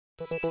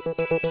Welcome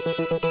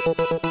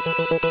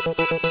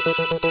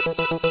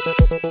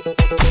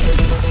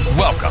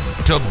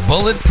to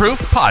Bulletproof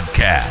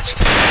Podcast,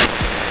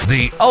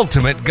 the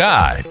ultimate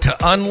guide to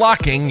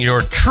unlocking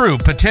your true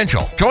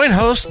potential. Join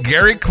host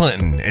Gary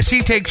Clinton as he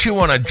takes you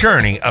on a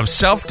journey of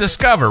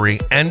self-discovery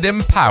and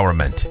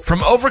empowerment.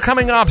 From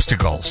overcoming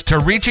obstacles to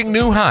reaching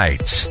new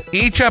heights,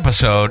 each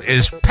episode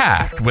is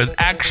packed with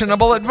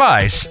actionable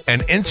advice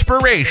and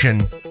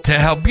inspiration to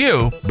help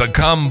you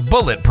become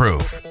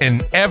bulletproof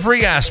in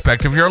every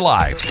aspect of your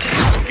life.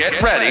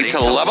 Get ready to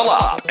level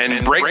up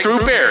and break through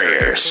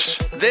barriers.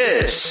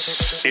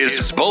 This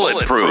is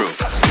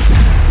Bulletproof.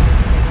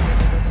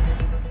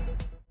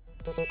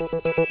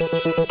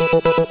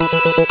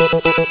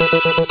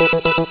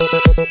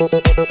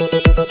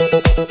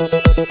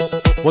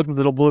 Welcome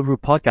to the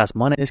Bulletproof Podcast.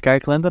 My name is Gary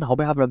Clinton. I hope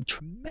you're having a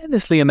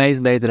tremendously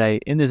amazing day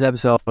today. In this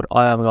episode,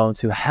 I am going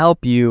to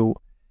help you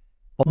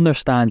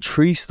understand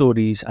 3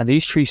 studies, and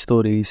these 3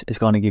 studies is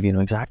going to give you an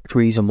exact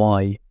reason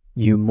why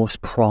you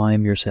must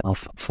prime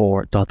yourself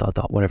for ...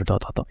 whatever ...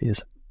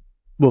 is.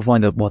 We'll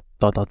find out what ...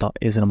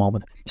 is in a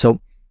moment. So,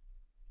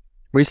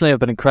 recently I've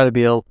been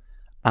incredibly ill,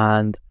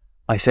 and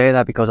I say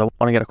that because I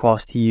want to get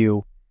across to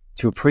you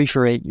to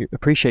appreciate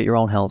your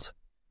own health.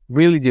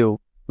 Really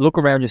do. Look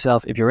around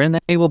yourself. If you're in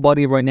an able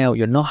body right now,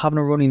 you're not having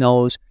a runny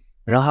nose,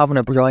 you're not having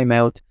a dry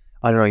mouth,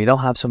 I don't know, you don't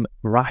have some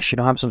rash, you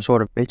don't have some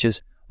sort of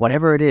itches,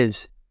 whatever it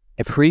is,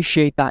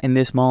 appreciate that in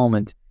this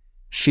moment.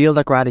 Feel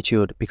that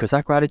gratitude, because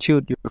that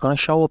gratitude, you're going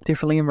to show up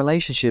differently in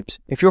relationships.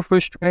 If you're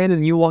frustrated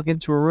and you walk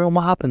into a room,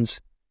 what happens?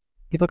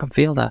 People can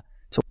feel that.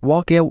 So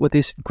walk out with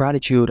this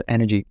gratitude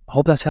energy. I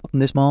hope that's helping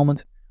this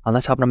moment, and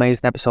let's have an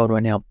amazing episode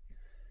right now.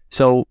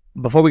 So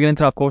before we get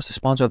into that, of course, the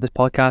sponsor of this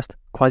podcast,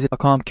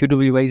 Quasi.com,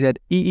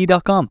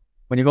 QWAZEE.com.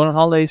 When you're going on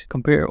holidays,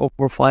 compare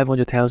over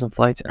 500,000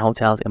 flights and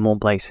hotels in one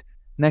place.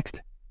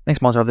 Next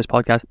sponsor of this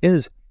podcast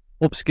is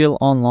Upskill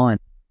Online.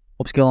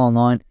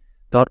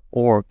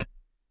 Upskillonline.org.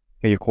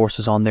 Get your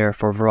courses on there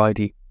for a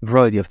variety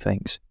of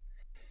things.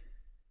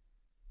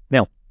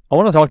 Now, I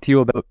want to talk to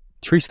you about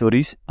 3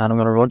 studies, and I'm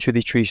going to run through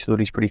these 3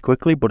 studies pretty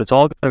quickly, but it's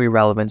all going to be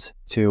relevant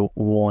to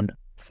one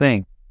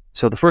thing.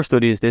 So the first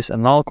study is this,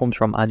 and it all comes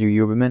from Andrew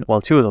Huberman. Well,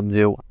 2 of them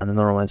do, and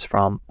another one is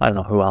from, I don't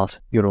know who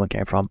else the other one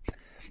came from.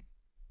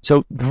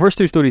 So the first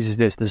 2 studies is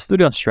this. There's a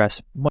study on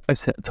stress. I've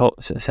said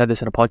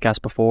this in a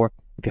podcast before.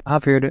 If you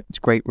have heard it, it's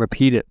great.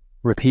 Repeat it.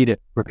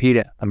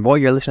 And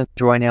what you're listening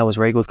to right now is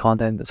very good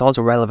content. It's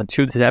also relevant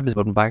to this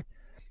episode, in fact.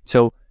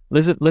 So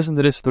listen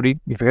to this study. If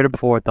you've heard it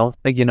before, don't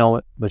think you know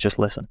it, but just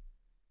listen.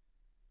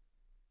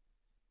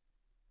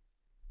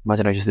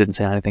 Imagine I just didn't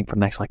say anything for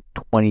the next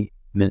 20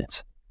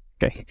 minutes.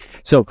 Okay,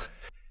 so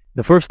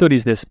the first study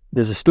is this.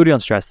 There's a study on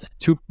stress. There's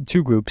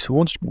two groups.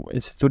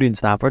 It's a study in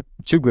Stanford.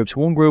 2 groups.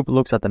 One group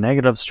looks at the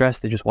negative stress.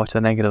 They just watch the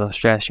negative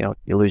stress. You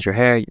lose your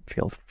hair, you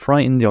feel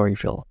frightened, or you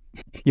feel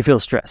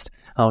stressed.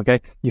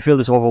 Okay, you feel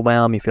this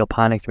overwhelm, you feel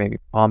panicked, maybe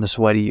palms are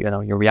sweaty.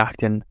 You're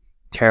reacting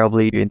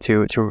terribly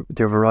to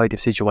a variety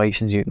of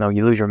situations. You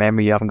lose your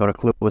memory. You haven't got a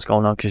clue what's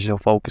going on because you're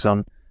so focused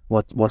on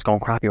what's going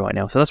crappy right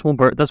now. So that's one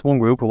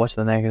group who watch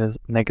the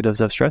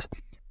negatives of stress.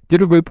 The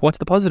other group watch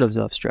the positives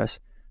of stress.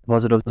 The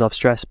positives of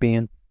stress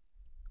being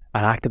it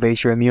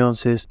activates your immune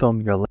system,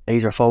 you're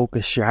laser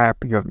focused,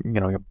 sharp, you're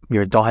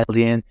dialed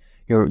in,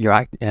 you're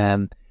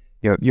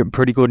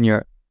pretty good,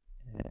 and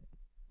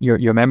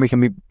your memory can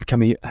be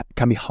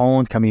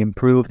honed, can be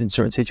improved in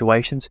certain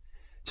situations.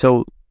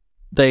 So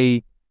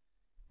they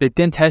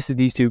then tested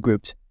these 2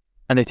 groups,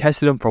 and they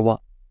tested them for what?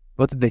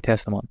 What did they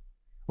test them on?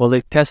 Well,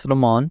 they tested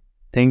them on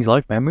things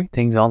like memory,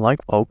 things on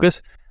like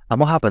focus. And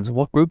what happens?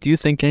 What group do you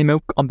think came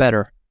out on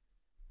better?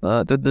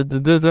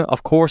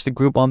 Of course, the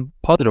group on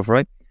positive,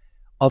 right?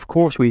 Of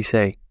course we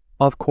say.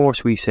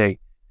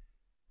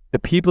 The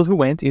people who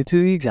went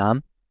into the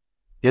exam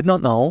did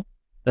not know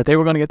that they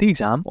were going to get the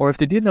exam, or if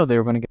they did know they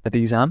were going to get the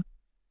exam,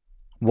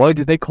 why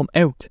did they come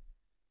out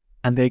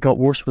and they got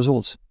worse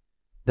results?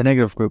 The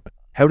negative group.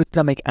 How does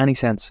that make any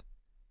sense?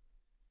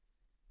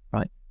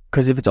 Right?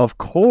 Because if it's of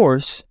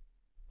course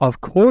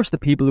the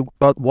people who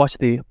watched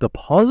the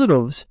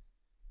positives,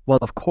 well,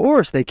 of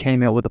course they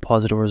came out with the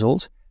positive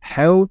results.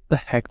 How the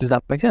heck does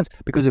that make sense?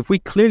 Because if we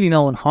clearly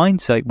know in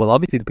hindsight, well,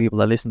 obviously the people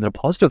that listen to the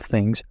positive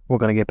things were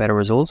going to get better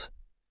results.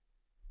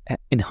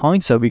 In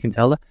hindsight, we can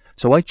tell that.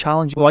 So I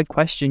challenge you, I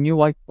question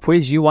you, I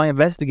quiz you, I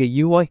investigate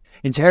you, I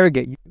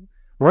interrogate you.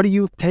 What are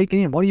you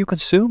taking in? What are you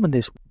consuming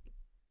this week?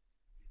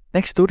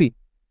 Next study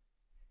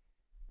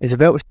is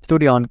about a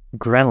study on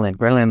ghrelin.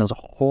 Ghrelin is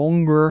a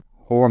hunger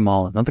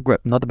hormone. Not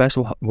the best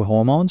with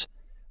hormones,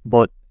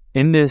 but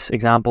in this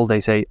example,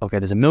 they say, okay,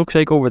 there's a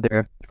milkshake over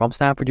there from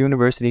Stanford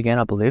University again,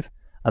 I believe,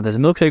 and there's a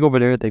milkshake over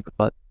there. They've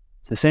got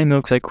it's the same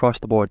milkshake across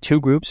the board. 2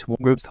 groups. One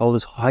group's told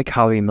us high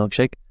calorie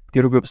milkshake.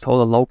 The other group's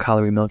told a low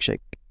calorie milkshake.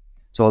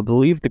 So I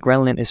believe the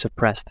ghrelin is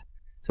suppressed.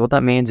 So what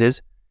that means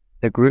is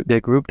the group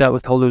that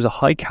was told it was a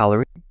high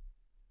calorie,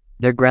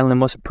 their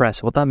ghrelin was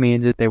suppressed. What that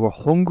means is they were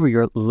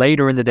hungrier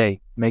later in the day.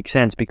 Makes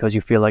sense because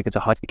you feel like it's a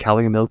high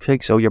calorie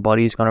milkshake, so your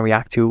body is going to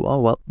react to, oh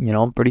well,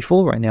 I'm pretty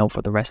full right now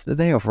for the rest of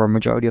the day or for a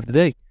majority of the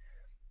day.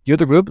 The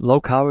other group,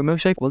 low calorie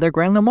milkshake, well, their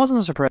ghrelin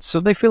wasn't suppressed, so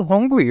they feel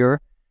hungrier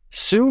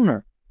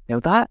sooner. Now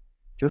that,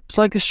 just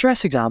like the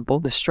stress example,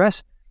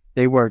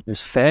 they were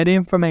just fed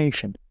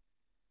information.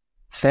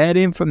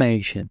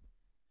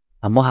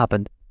 And what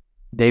happened?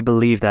 They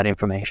believed that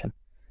information.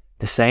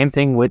 The same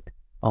thing with,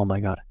 oh my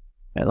God,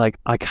 like,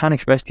 I can't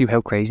express to you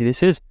how crazy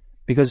this is,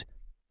 because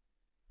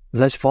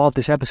let's follow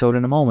this episode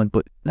in a moment,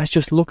 but let's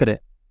just look at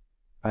it.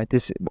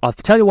 Right? I'll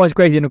tell you why it's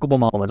crazy in a couple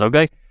of moments,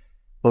 okay?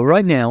 But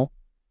right now,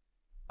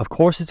 of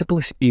course, it's a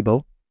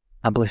placebo,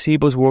 and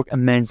placebos work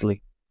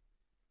immensely.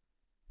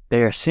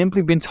 They are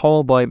simply being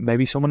told by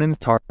maybe someone in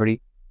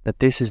authority that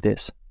this is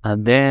this,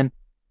 and then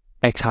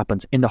X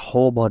happens in the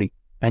whole body.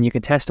 And you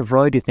can test a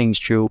variety of things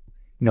through,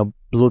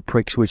 blood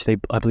pricks, which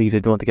I believe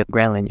they're doing to get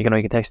ghrelin. You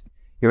can test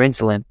your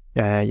insulin,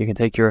 you can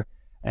take your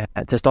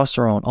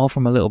testosterone, all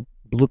from a little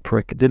blood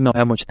prick. I didn't know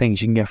how much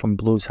things you can get from a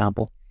blood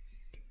sample.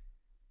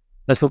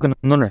 Let's look at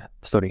another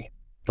study,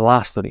 the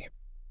last study.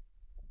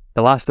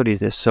 The last study is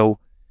this. So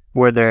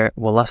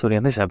last study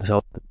on this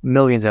episode,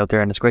 millions out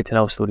there, and it's great to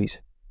know studies.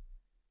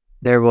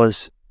 There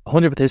was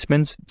 100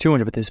 participants,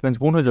 200 participants,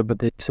 100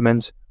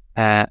 participants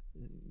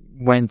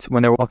when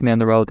they were walking down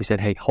the road, they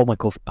said, hey, hold my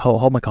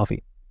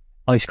coffee.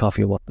 Iced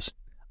coffee it was.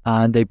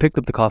 And they picked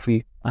up the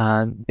coffee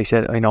and they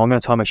said, I'm going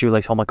to tie my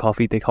shoelace, hold my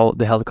coffee. They held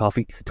the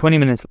coffee. 20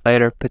 minutes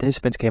later,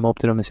 participants came up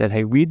to them and said,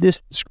 hey, read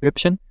this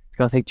description. It's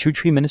going to take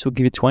 2-3 minutes. We'll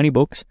give you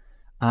 $20.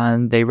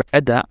 And they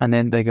read that, and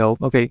then they go,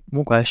 okay,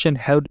 one question,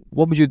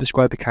 what would you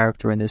describe the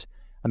character in this?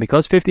 And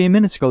because 15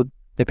 minutes ago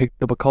they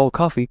picked up a cold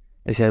coffee,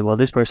 they said, well,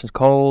 this person's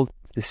cold,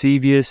 it's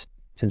deceivious,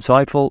 it's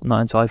insightful,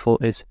 not insightful,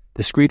 it's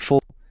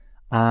discreetful.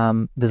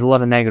 There's a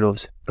lot of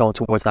negatives going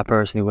towards that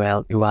person who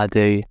had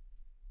the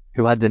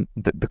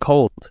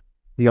cold,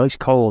 the ice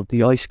cold,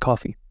 the iced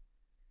coffee.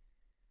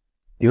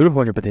 The other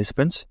 100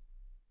 participants,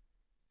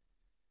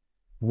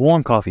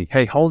 warm coffee.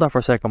 Hey, hold that for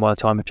a second while I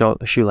tie my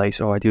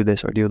shoelace, or I do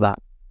this or do that.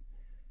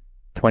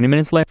 20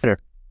 minutes later,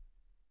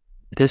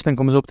 participant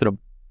comes up to them.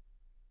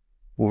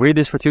 We'll read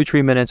this for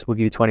 2-3 minutes. We'll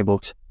give you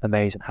 $20.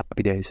 Amazing.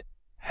 Happy days.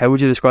 How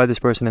would you describe this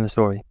person in the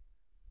story?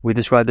 We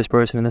describe this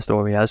person in the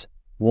story as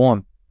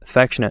warm,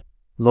 affectionate,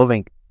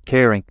 loving,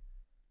 caring.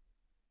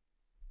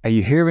 Are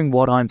you hearing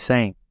what I'm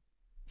saying?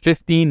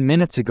 15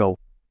 minutes ago,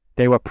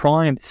 they were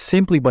primed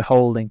simply by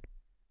holding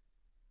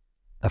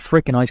a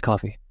freaking iced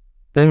coffee.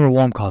 They were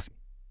warm coffee.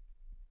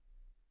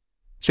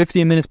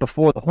 15 minutes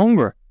before, the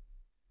hunger,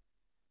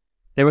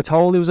 they were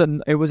told it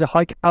was a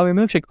high-calorie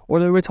milkshake, or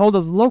they were told it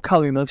was a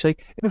low-calorie milkshake.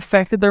 It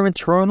affected their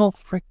internal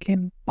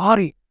freaking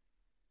body.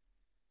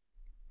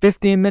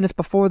 15 minutes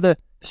before the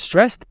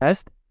stress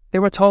test, they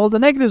were told the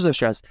negatives of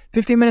stress.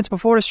 15 minutes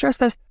before the stress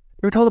test,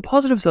 they were told the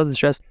positives of the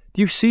stress.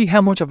 Do you see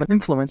how much of an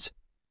influence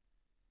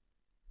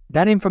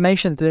that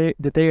information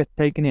that they are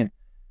taking in?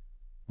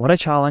 What I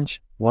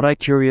challenge, what I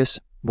curious,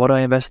 what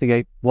I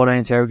investigate, what I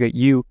interrogate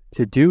you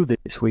to do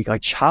this week. I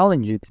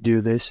challenge you to do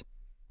this.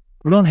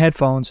 Put on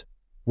headphones.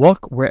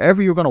 Walk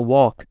wherever you're going to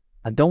walk,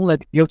 and don't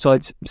let the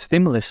outside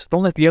stimulus,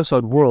 don't let the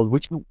outside world,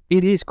 which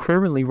it is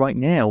currently right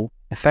now,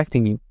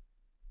 affecting you.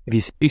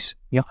 If you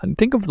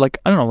think of, like,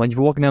 I don't know, when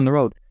you're walking down the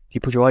road, you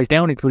put your eyes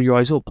down, you put your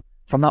eyes up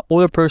from that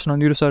other person on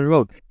the other side of the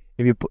road.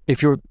 If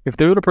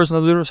the other person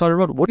on the other side of the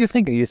road, what do you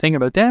think? Are you thinking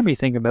about them? Are you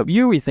thinking about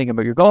you? Are you thinking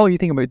about your goal? Are you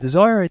thinking about your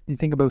desire? Are you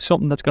thinking about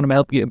something that's going to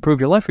help you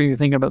improve your life? Or are you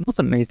thinking about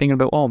nothing? Are you thinking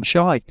about, oh, I'm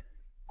shy?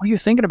 What are you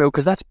thinking about?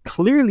 Because that's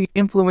clearly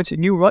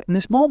influencing you right in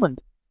this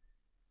moment.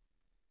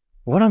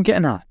 What I'm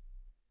getting at,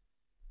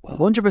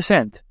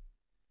 100%,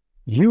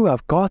 you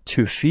have got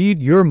to feed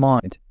your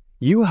mind.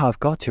 You have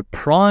got to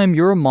prime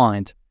your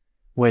mind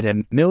with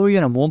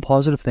 1,000,001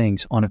 positive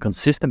things on a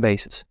consistent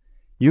basis.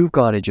 You've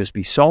got to just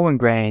be so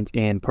ingrained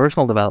in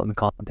personal development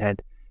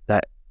content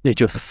that it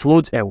just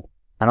floods out.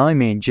 And I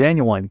mean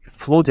genuinely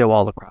floods out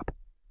all the crap.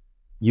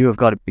 You have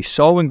got to be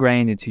so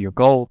ingrained into your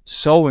goal,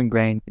 so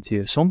ingrained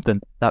into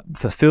something that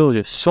fulfills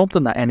you,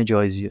 something that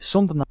energizes you,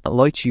 something that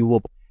lights you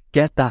up.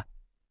 Get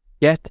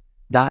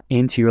that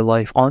into your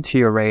life, onto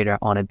your radar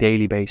on a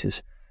daily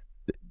basis.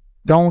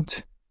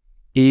 Don't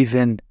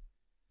even,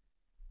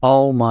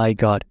 oh my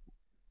God.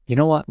 You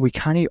know what?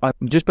 I'm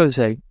just about to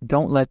say,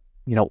 don't let,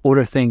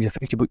 other things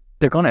affect you, but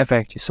they're going to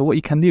affect you. So what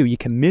you can do, you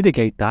can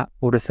mitigate that,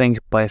 other things,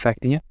 by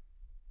affecting you,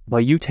 by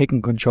you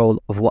taking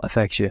control of what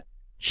affects you.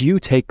 You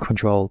take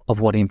control of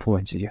what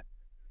influences you.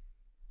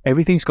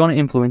 Everything's going to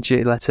influence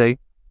you, let's say,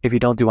 if you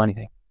don't do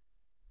anything.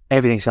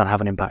 Everything's going to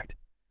have an impact.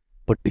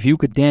 But if you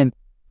could then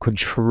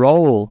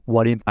control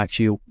what impacts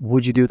you,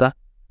 would you do that?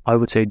 I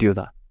would say do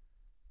that.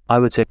 I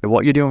would say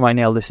what you're doing right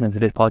now, listening to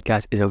this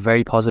podcast, is a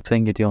very positive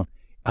thing you're doing.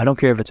 I don't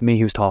care if it's me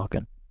who's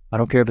talking. I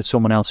don't care if it's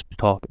someone else who's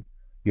talking.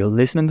 You're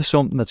listening to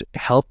something that's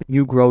helping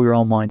you grow your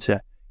own mindset.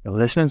 You're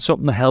listening to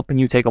something that's helping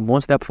you take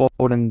 1 step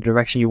forward in the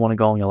direction you want to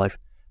go in your life.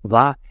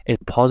 That is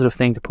a positive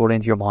thing to put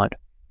into your mind.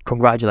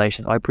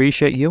 Congratulations. I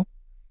appreciate you.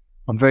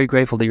 I'm very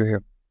grateful that you're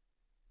here.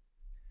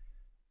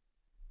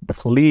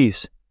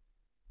 Please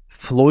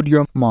flood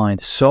your mind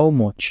so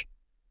much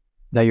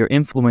that you're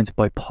influenced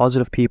by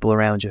positive people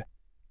around you.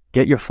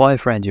 Get your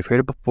 5 friends. You've heard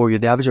it before. You're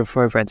the average of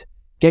 5 friends.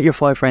 Get your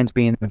 5 friends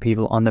being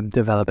people on the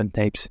development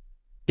tapes.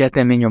 Get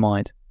them in your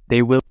mind.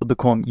 They will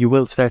become, you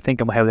will start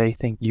thinking about how they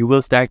think. You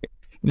will start,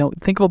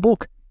 think of a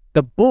book.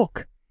 The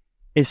book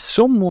is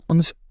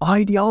someone's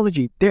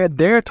ideology. They're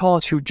their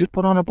thoughts who just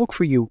put on a book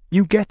for you.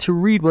 You get to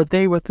read what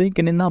they were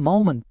thinking in that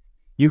moment.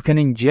 You can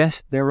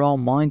ingest their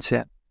own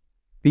mindset.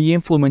 Be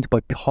influenced by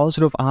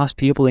positive ass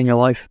people in your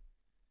life.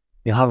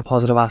 You'll have a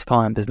positive ass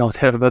time. There's no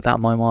doubt about that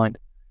in my mind.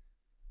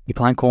 You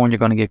plant corn, you're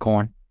going to get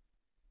corn.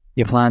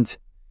 You plant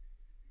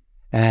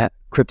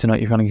kryptonite,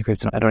 you're going to get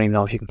kryptonite. I don't even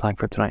know if you can plant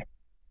kryptonite,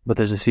 but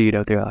there's a seed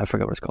out there. I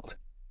forget what it's called.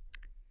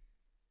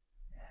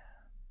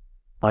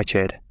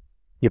 Nightshade.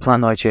 You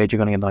plant nightshade, you're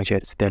going to get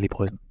nightshade. It's deadly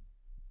poison.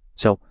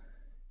 So,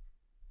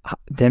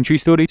 them 3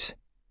 studies,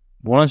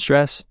 1 on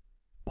stress,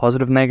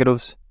 positive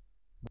negatives,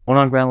 1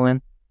 on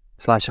ghrelin /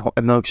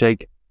 a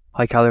milkshake,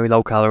 high calorie,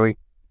 low calorie,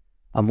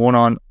 and 1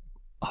 on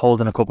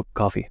holding a cup of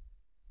coffee.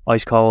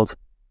 Ice cold,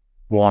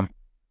 warm.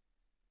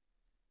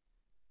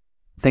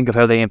 Think of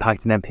how they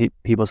impacted them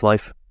people's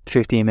life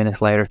 15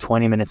 minutes later,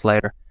 20 minutes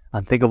later,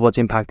 and think of what's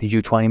impacted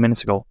you 20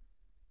 minutes ago.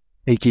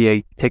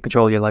 AKA, take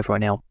control of your life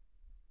right now.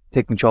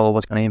 Take control of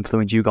what's going to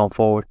influence you going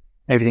forward.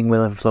 Everything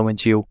will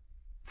influence you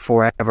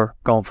forever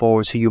going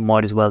forward, so you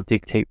might as well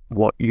dictate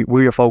where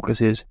your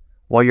focus is,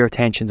 what your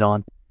attention's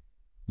on.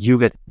 You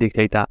get to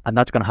dictate that, and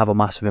that's going to have a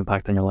massive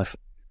impact on your life.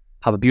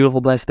 Have a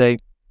beautiful, blessed day.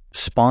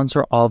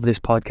 Sponsor of this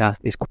podcast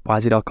is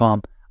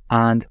Quasi.com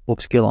and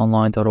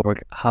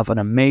upskillonline.org. Have an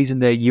amazing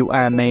day. You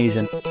are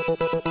amazing.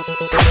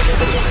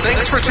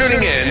 Thanks for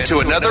tuning in to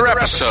another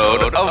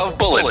episode of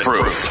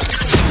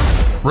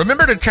Bulletproof.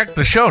 Remember to check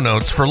the show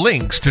notes for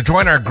links to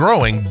join our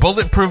growing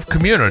Bulletproof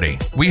community.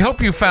 We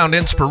hope you found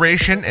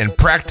inspiration and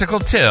practical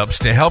tips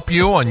to help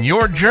you on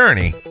your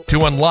journey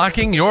to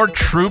unlocking your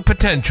true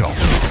potential.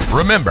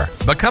 Remember,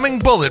 becoming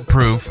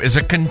bulletproof is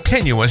a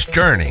continuous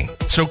journey,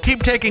 so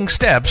keep taking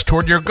steps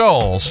toward your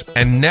goals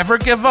and never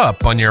give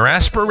up on your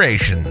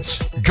aspirations.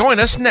 Join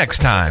us next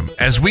time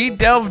as we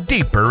delve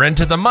deeper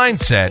into the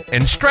mindset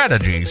and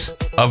strategies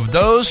of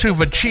those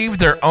who've achieved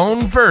their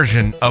own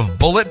version of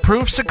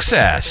bulletproof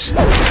success.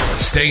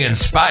 Stay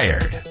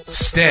inspired.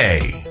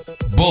 Stay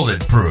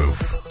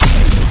bulletproof.